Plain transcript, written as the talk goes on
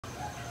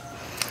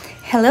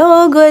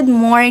Hello, good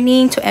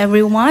morning to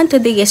everyone.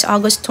 Today is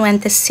August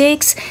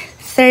 26,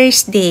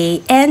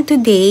 Thursday. And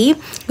today,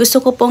 gusto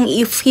ko pong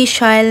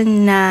i-official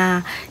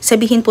na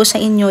sabihin po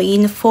sa inyo,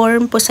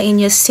 inform po sa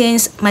inyo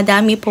since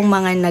madami pong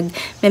mga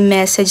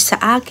nag-message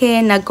sa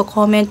akin,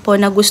 nagko-comment po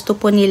na gusto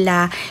po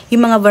nila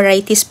yung mga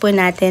varieties po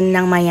natin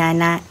ng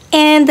Mayana.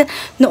 And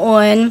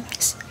noon,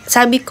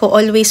 sabi ko,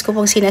 always ko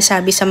pong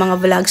sinasabi sa mga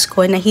vlogs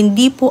ko na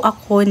hindi po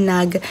ako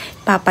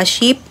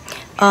nagpapaship.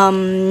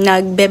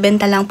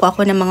 Nagbebenta lang po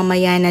ako ng mga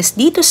Mayanas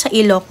dito sa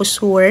Ilocos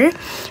Sur.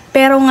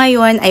 Pero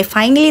ngayon, I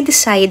finally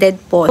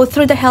decided po,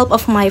 through the help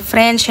of my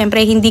friends,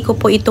 syempre hindi ko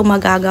po ito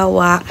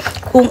magagawa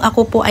kung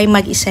ako po ay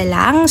mag-isa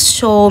lang.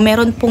 So,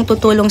 meron pong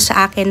tutulong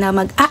sa akin na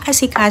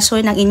mag-aasikaso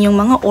ng inyong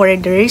mga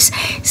orders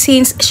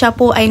since siya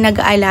po ay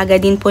nag-aalaga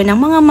din po ng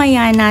mga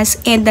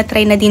Mayanas and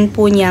na-try na din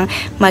po niyang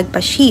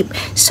magpa-ship.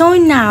 So,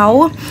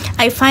 now,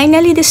 I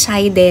finally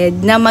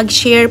decided na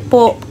mag-share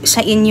po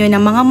sa inyo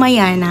ng mga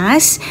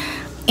Mayanas.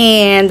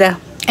 And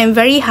I'm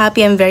very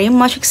happy, I'm very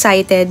much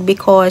excited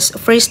because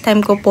first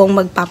time ko pong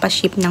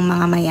magpapaship ng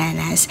mga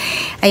Mayanas.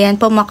 Ayan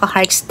po mga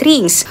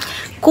Heartstrings.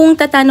 Kung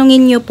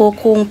tatanungin nyo po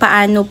kung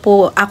paano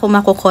po ako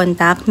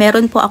makukontak,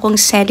 meron po akong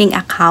selling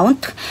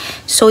account.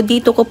 So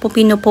dito ko po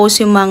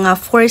pinupost yung mga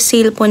for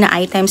sale po na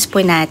items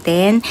po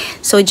natin.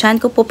 So dyan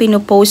ko po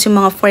pinupost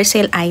yung mga for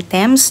sale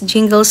items,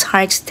 Jingle's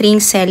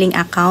Heartstrings selling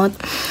account.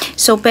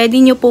 So pwede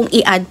nyo pong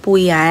i-add po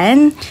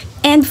yan.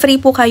 And free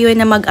po kayo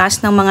na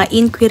mag-ask ng mga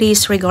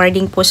inquiries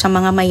regarding po sa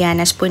mga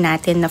Mayanas po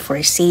natin na for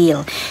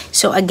sale.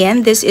 So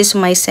again, this is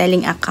my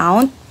selling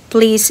account.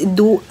 Please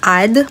do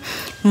add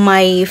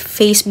my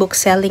Facebook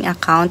selling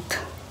account.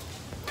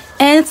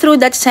 And through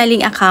that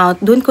selling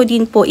account, dun ko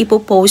din po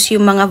ipopost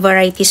yung mga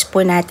varieties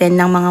po natin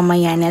ng mga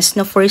Mayanas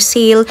na for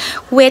sale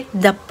with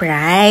the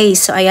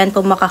price. So, ayan po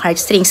mga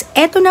Heartstrings.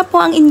 Eto na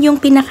po ang inyong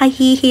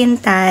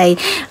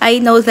pinakahihintay. I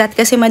know that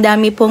kasi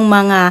madami pong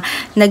mga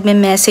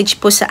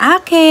nagme-message po sa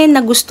akin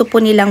na gusto po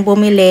nilang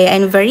bumili.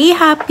 I'm very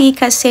happy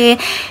kasi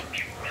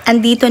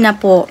andito na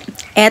po.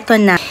 Eto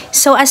na.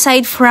 So,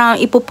 aside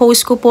from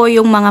ipopost ko po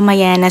yung mga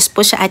Mayanas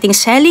po sa ating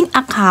selling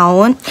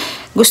account,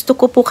 gusto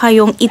ko po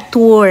kayong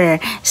i-tour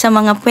sa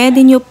mga pwede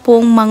nyo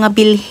pong mga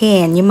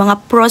bilhin, yung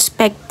mga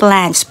prospect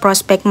plants,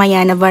 prospect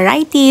Mayana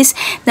varieties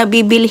na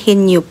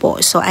bibilhin nyo po.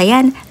 So,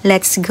 ayan,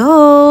 let's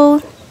go!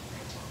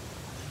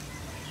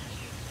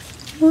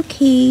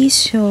 Okay,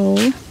 so,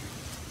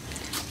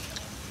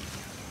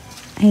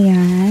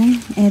 ayan,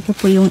 eto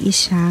po yung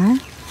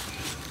isa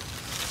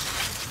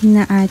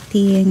na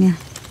ating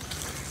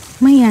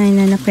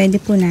Mayana na pwede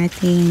po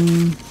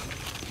natin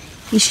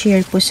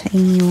i-share po sa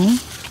inyo.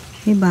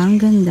 Diba? Ang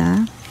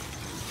ganda.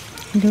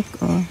 Look,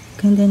 oh.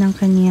 Ganda ng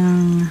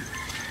kanyang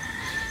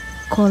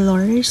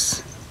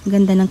colors.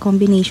 Ganda ng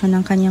combination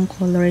ng kanyang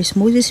colors.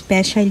 Most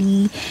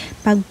especially,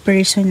 pag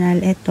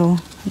personal,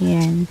 ito.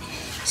 Yan.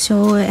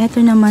 So,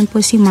 ito naman po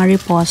si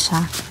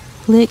Mariposa.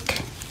 Look.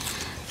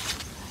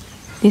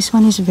 This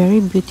one is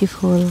very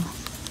beautiful.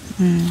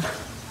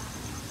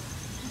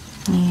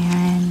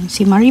 Ayan.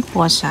 Si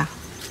Mariposa.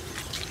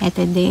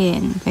 Ito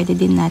din. Pwede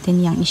din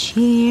natin yang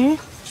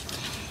i-share.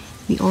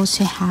 We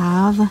also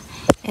have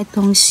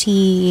etong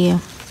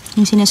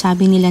yung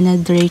sinasabi nila na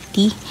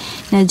dirty,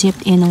 na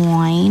dipped in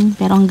wine.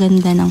 Pero ang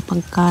ganda ng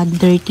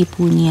pagka-dirty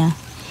po niya.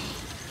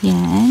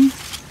 Yan.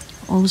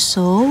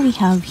 Also, we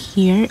have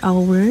here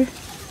our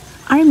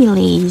army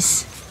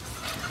lace.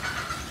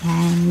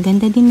 Yan.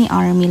 Ganda din ni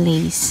army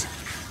lace.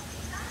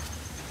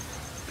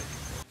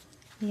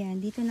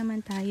 Yan. Dito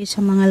naman tayo sa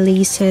mga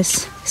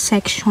laces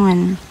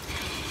section.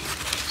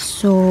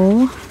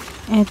 So,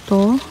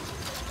 eto.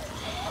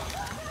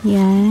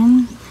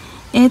 Yan.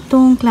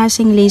 Etong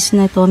klaseng lace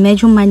na to,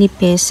 medyo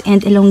manipis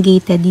and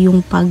elongated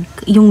yung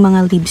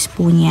mga leaves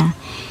po niya.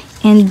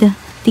 And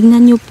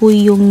tingnan nyo po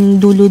yung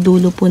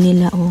dulo-dulo po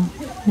nila, oh.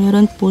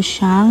 Meron po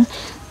siyang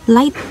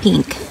light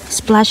pink,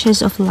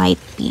 splashes of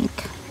light pink.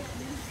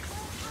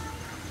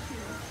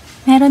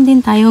 Meron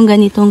din tayong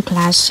ganitong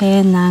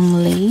klase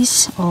ng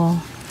lace, oh.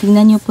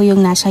 Tingnan nyo po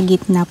yung nasa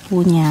gitna po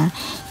niya.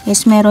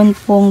 Yes, meron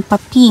pong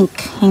pa-pink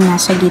yung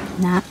nasa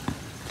gitna.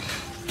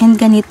 And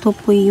ganito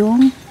po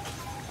yung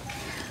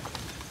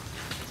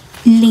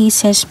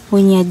laces po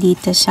niya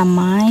dito sa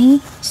may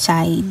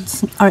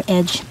sides or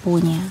edge po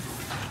niya.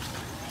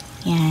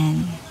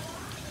 Yan.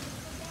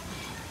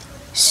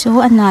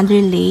 So,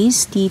 another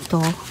lace dito.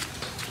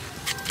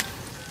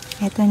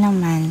 Ito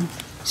naman.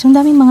 So,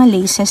 ang daming mga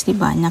laces,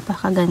 diba?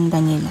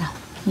 Napakaganda nila.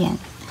 Yan.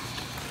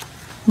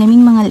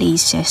 Naming mga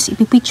laces.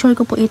 Ipipicture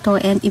ko po ito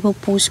and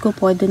ipopost ko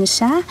po dun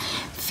sa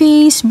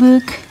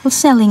Facebook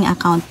selling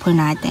account po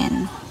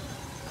natin.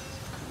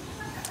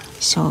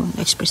 So,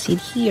 let's proceed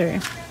here.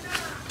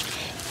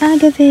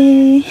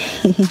 Agave!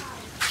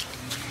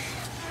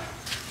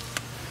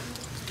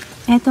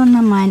 Ito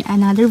naman,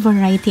 another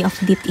variety of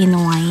dipped in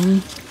wine.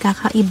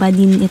 Kakaiba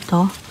din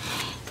ito.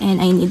 And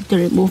I need to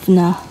remove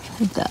na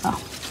the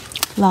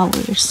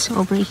flowers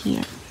over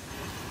here.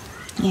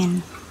 Yan.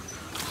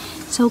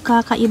 So,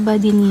 kakaiba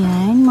din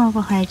yan,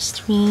 mga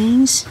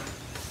heartstrings.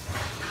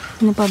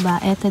 Ano pa ba?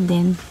 Ito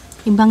din.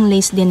 Ibang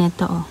lace din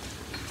ito, oh.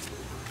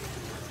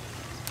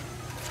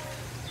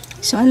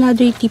 So,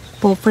 another tip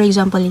po, for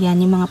example,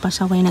 yan, yung mga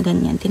pasaway na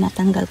ganyan,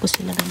 tinatanggal ko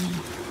sila ganyan.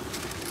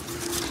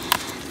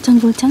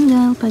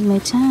 Tanggal-tanggal pag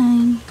may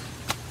time.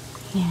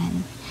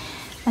 Yan.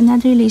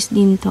 Another lace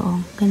din to, oh.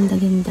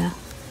 Ganda-ganda.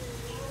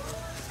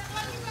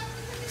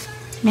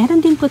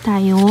 Meron din po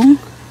tayong,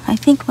 I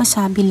think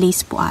wasabi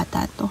lace po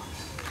ata to.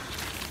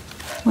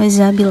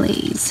 Wasabi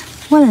lace.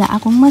 Wala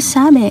akong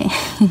masabi.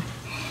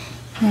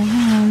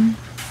 Yan.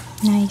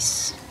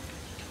 Nice.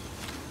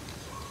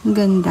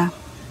 Ganda.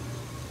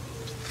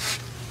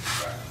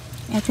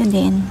 Ito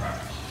din,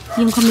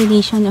 yung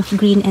combination of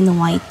green and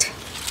white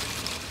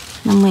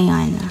ng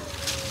mayana.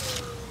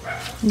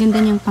 Ganda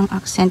niyang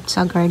pang-accent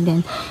sa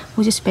garden,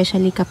 most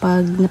especially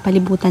kapag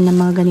napalibutan ng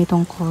mga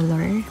ganitong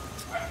color.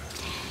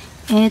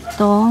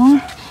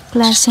 Etong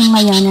klaseng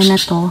mayana na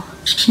to,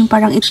 yung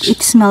parang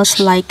it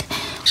smells like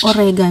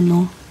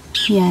oregano.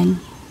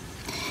 Yan.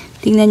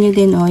 Tingnan nyo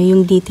din, oh,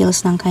 yung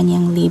details ng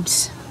kanyang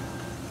leaves.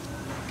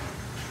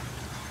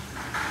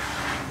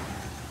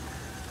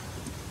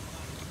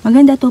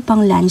 Maganda to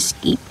pang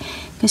landscape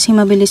kasi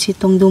mabilis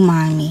itong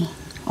dumami.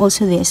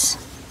 Also this.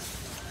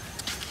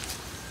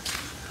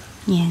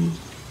 Yan.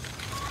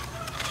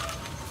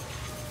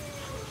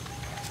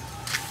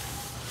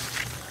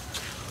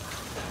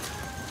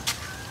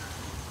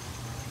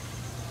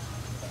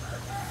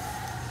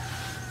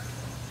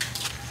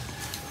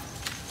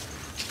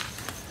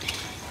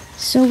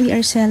 So we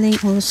are selling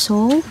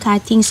also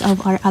cuttings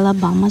of our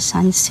Alabama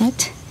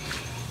sunset.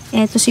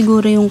 Ito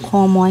siguro yung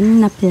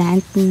common na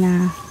plant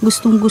na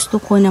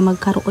gustong-gusto ko na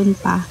magkaroon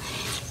pa.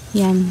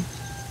 Yan.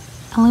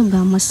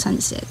 Alabama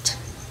sunset.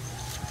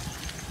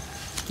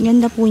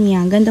 Ganda po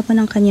niya. Ganda po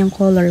ng kanyang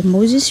color.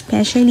 Most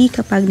especially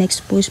kapag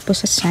na-expose po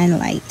sa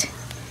sunlight.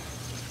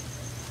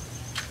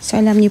 So,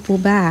 alam niyo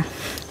po ba?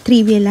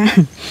 Trivia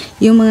lang.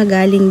 Yung mga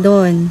galing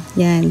doon.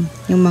 Yan.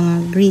 Yung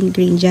mga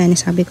green-green dyan.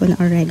 Sabi ko na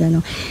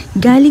oregano.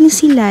 Galing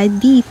sila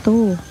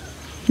dito.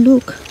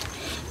 Look.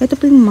 Ito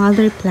po yung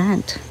mother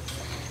plant.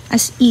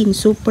 As in,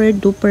 super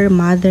duper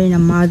mother na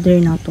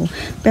to.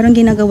 Pero ang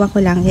ginagawa ko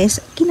lang is,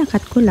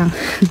 kinakat ko lang.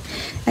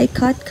 I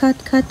cut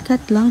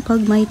lang pag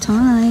may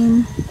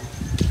time.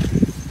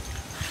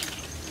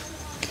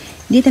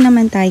 Dito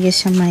naman tayo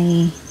sa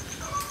may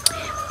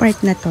part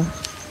na to.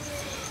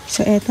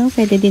 So, eto,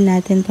 pwede din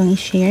natin tong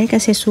i-share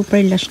kasi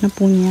super lush na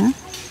po niya.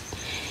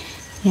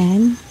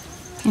 Yan.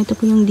 Ito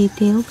po yung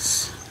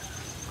details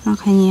ng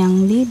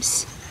kanyang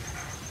leaves.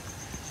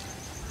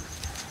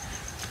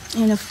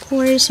 And of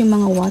course, yung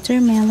mga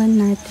watermelon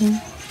natin.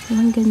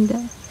 Ang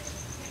ganda.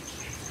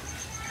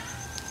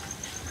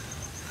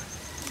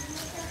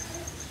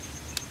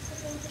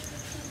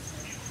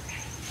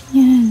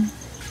 Yan.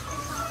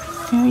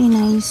 Very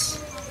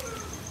nice.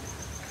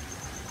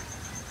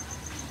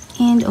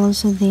 And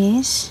also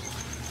this.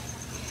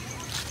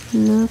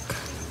 Look.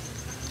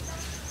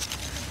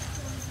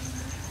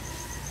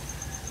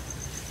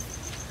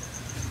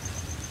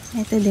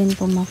 Ito din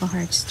po mga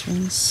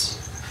heartstrings.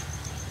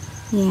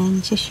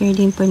 Yan, share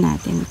din po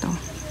natin to.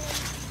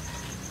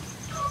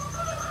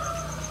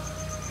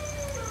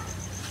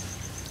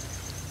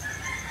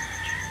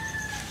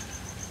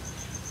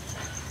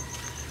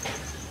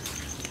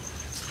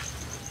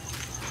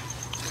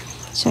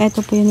 So,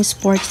 ito po yung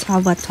sports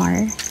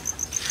avatar.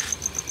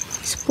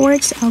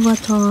 Sports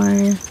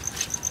avatar.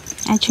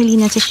 Actually,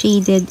 nasa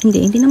shaded.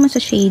 Hindi naman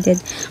sa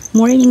shaded.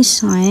 Morning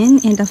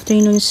sun and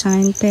afternoon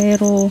sun.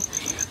 Pero,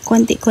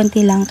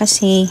 konti-konti lang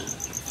kasi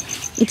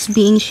it's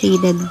being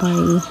shaded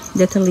by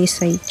the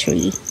talisay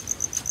tree.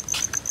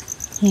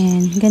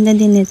 Yan. Ganda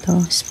din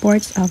ito.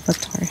 Sports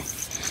avatar.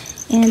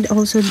 And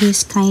also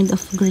this kind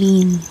of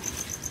green.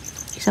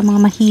 Sa mga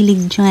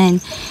mahilig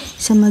dyan.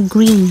 Sa mga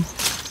green.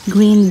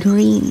 Green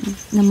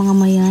na mga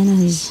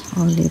mayanas.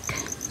 Oh, look.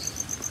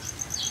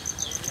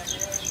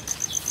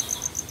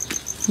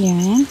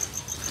 Yan.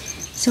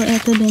 So,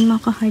 eto din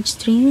mga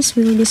heartstrings.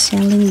 We will be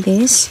selling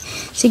this.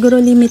 Siguro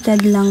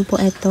limited lang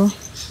po ito.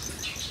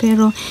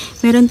 Pero,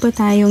 meron po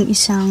tayong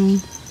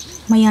isang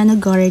mayana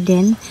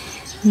garden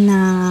na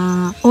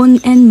owned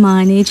and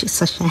managed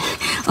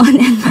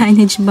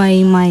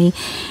by my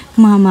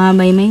mama,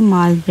 by my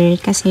mother.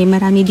 Kasi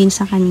marami din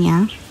sa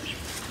kanya.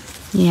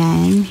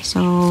 Yan.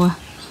 So,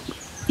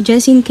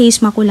 just in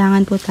case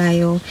makulangan po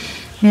tayo,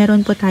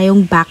 meron po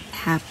tayong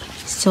backup.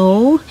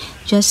 So,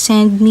 just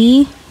send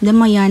me the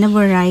mayana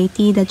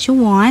variety that you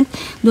want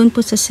doon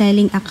po sa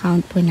selling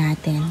account po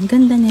natin.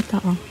 Ganda nito,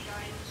 oh.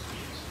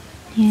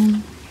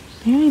 Yan.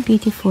 Very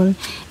beautiful.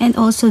 And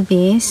also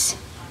this,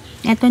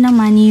 ito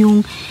naman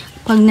yung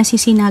pag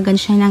nasisinagan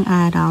siya ng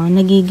araw,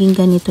 nagiging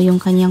ganito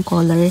yung kanyang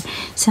color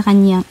sa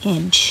kanyang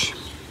edge.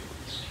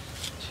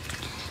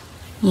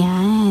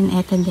 Yan.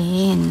 Ito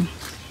din.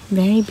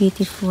 Very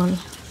beautiful.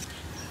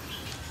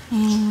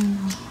 And,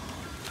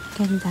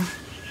 ganda.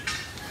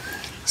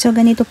 So,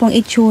 ganito pong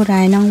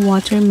itsura ng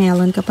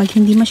watermelon kapag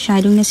hindi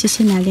masyadong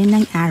nasisinagan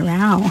ng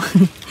araw.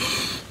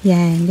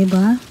 Yan, di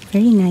ba?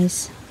 Very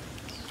nice.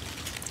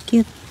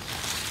 Cute.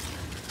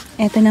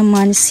 Ito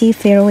naman si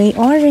Fairway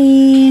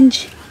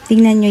Orange.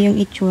 Tingnan nyo yung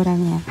itsura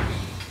niya.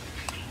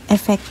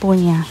 Effect po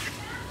niya.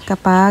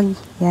 Kapag,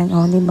 yan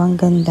o, diba ang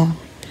ganda.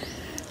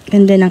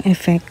 Ganda ng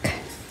effect.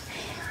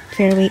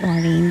 Fairway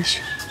Orange.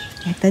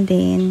 Ito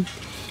din.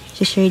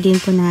 Share din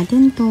po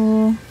natin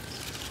to.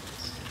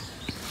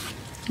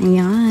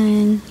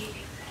 Ayan.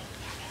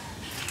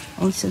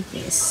 Also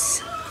this.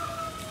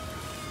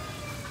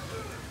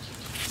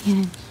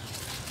 Yan.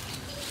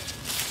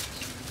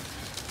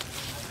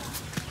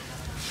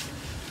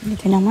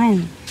 Ito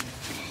naman.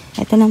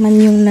 Ito naman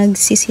yung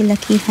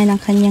nagsisilakihan ng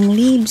kanyang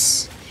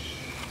leaves.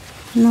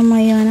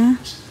 Mamaya na.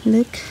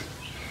 Look.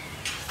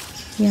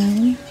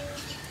 Yan.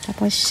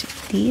 Tapos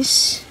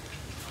this.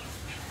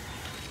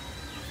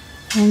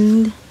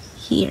 And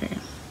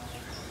here.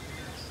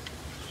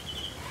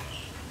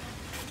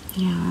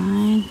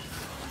 Yan.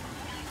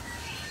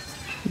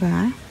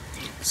 Diba?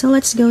 So,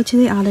 let's go to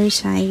the other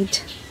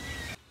side.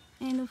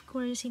 And of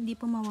course, hindi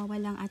po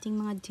mawawala ang ating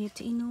mga dipped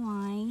in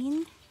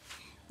wine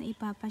na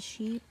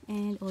ipapaship,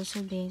 and also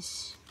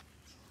this.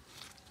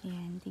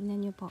 Ayan,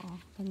 tingnan nyo po,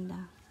 oh,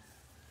 ganda.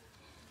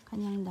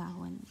 Kanyang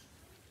dahon.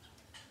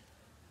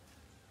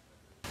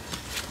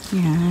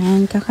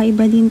 Ayan,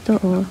 kakaiba din to,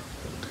 oh.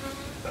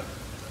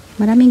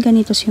 Maraming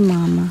ganito si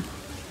mama.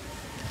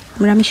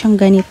 Marami siyang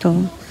ganito.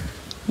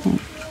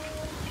 Ayan.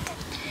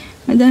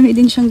 Madami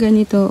din siyang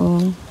ganito,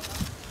 oh.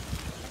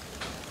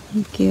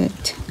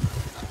 Cute.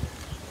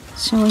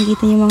 So,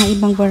 dito yung mga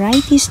ibang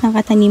varieties na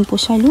katanim po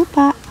sa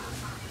lupa.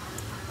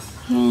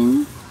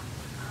 Ayan.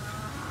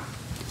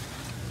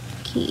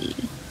 Okay.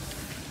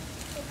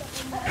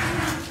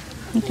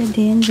 Ito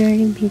din,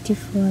 very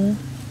beautiful.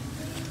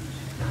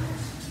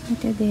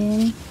 Ito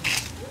din.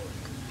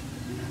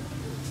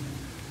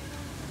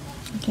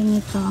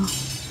 Ganito.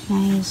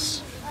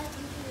 Nice.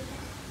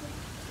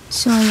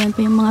 So, ayan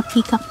po yung mga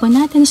peacock po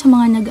natin sa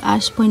mga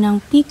nag-ask po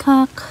ng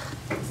peacock.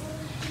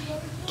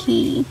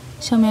 Okay.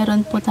 So,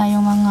 meron po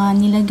tayong mga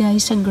nilagay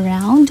sa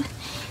ground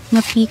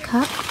na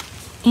peacock.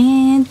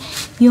 And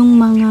yung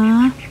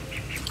mga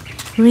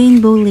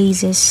rainbow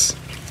laces.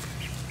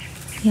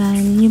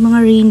 Yan, yung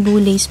mga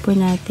rainbow lace po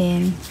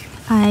natin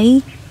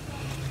ay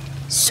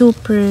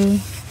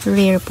super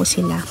rare po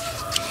sila.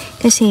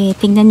 Kasi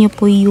tingnan nyo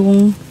po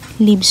yung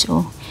leaves,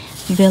 oh,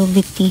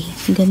 velvety,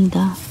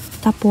 ganda.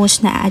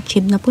 Tapos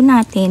na-achieve na po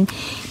natin,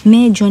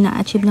 medyo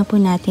na-achieve na po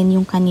natin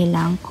yung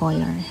kanilang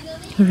color.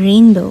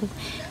 Rainbow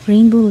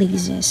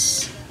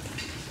laces.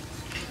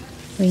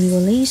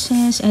 Rainbow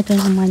laces. Ito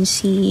naman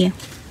si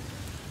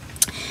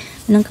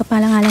anong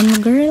kapalangalan mo,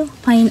 girl?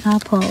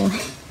 Pineapple.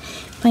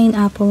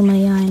 Pineapple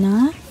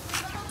Mayana.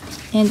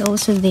 And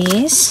also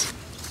this.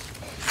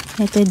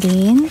 Ito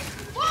din.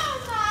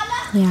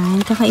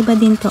 Yan. Kakaiba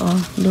din to,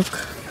 oh.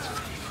 Look.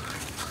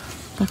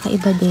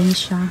 Kakaiba din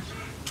siya.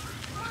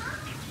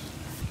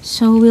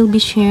 So, we'll be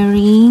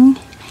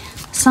sharing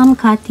some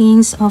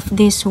cuttings of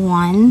this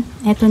one.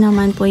 Ito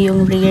naman po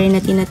yung rare na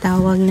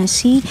tinatawag na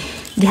si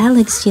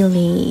Galaxy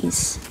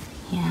Lace.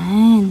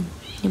 Yan.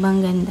 Diba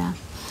ang ganda?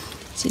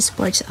 Si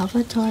Sports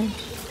Avatar.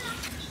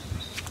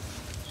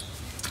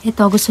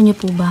 Ito, gusto niyo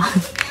po ba?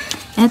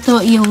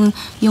 Ito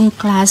yung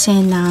klase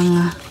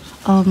ng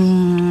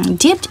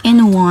dipped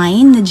in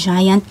wine na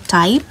giant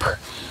type.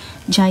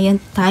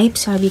 Giant type,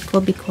 sabi ko,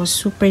 because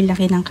super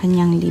laki ng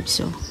kanyang leaves.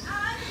 So,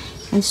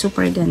 and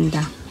super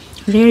ganda.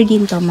 Rare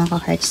din to,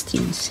 mga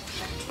heartstrings.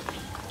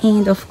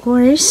 And of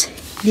course,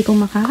 hindi ko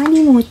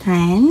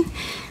makakalimutan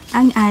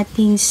ang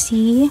ating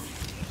si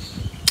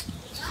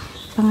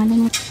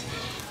pangalan na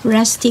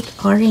rustic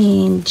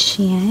orange.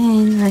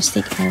 Yan,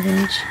 rustic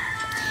orange.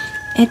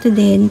 Ito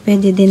din,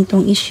 pwede din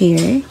tong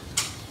i-share.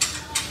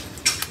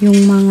 Yung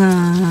mga,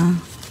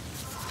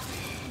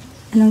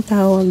 anong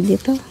tawag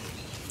dito?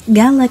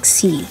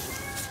 Galaxy.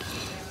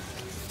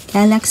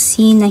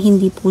 Galaxy na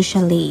hindi po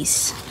siya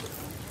lace.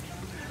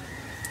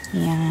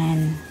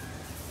 Yan.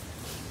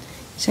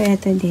 So,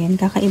 ito din.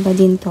 Kakaiba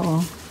din to,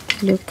 oh.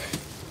 Look.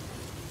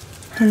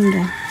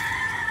 Ganda.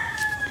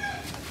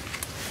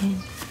 Yan.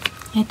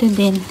 Ito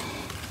din.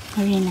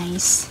 Very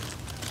nice.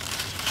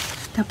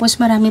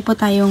 Tapos, marami po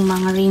tayong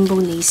mga rainbow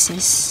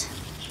laces.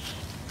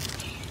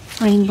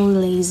 Rainbow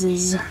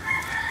laces.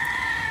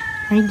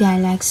 Or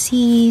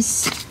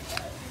galaxies.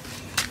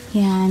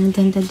 Yan.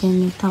 Ganda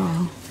din ito,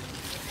 oh.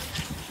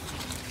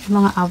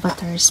 Mga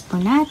avatars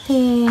po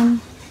natin.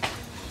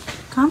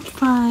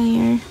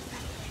 Campfire.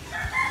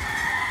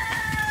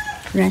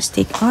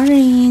 Rustic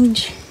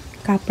orange.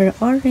 Copper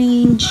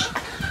orange.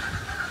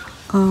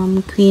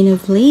 Queen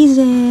of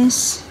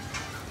Laces.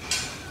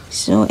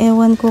 So,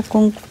 ewan ko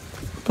kung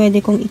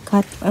pwede kong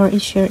i-cut or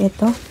i-share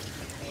ito.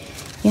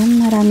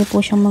 Yan, marami po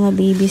siyang mga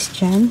babies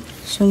dyan.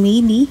 So,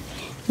 maybe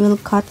we'll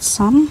cut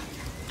some.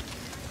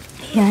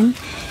 Yan.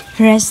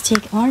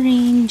 Rustic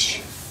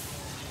orange.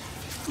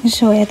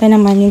 So, ito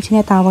naman yung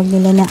sinatawag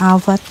nila na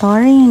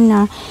avatar, yung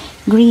na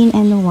green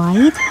and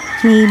white.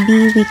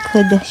 Maybe we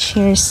could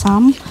share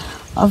some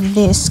of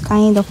this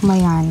kind of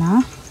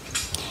mayana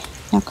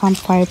na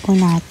campfire po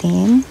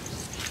natin.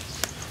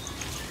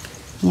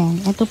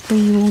 Yan. Ito po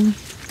yung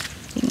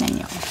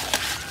tingnan nyo.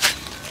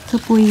 Ito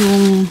po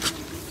yung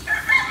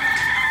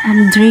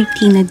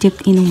dirty na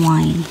dipped in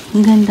wine.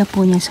 Ang ganda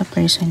po niya sa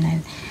personal.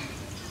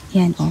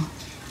 Yan oh.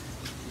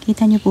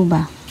 Kita niyo po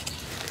ba?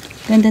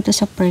 Ganda to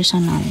sa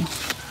personal.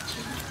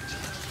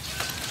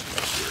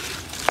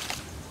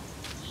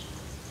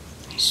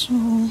 So,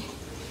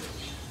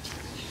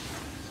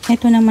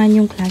 ito naman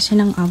yung klase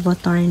ng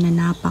avatar na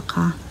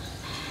napaka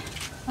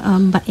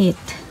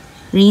bait.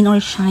 Rain or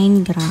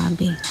shine,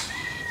 grabe.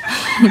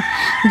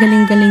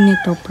 Galing-galing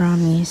nito,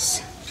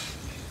 promise.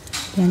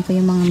 Yan po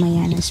yung mga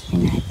mayanas po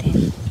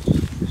natin.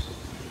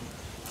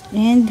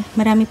 And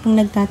marami pong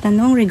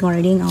nagtatanong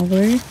regarding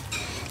our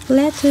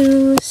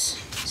lettuce.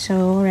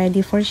 So,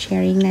 ready for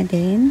sharing na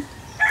din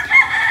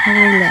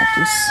our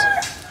lettuce.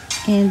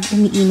 And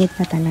umiinit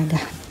na talaga.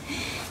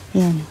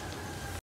 Yan.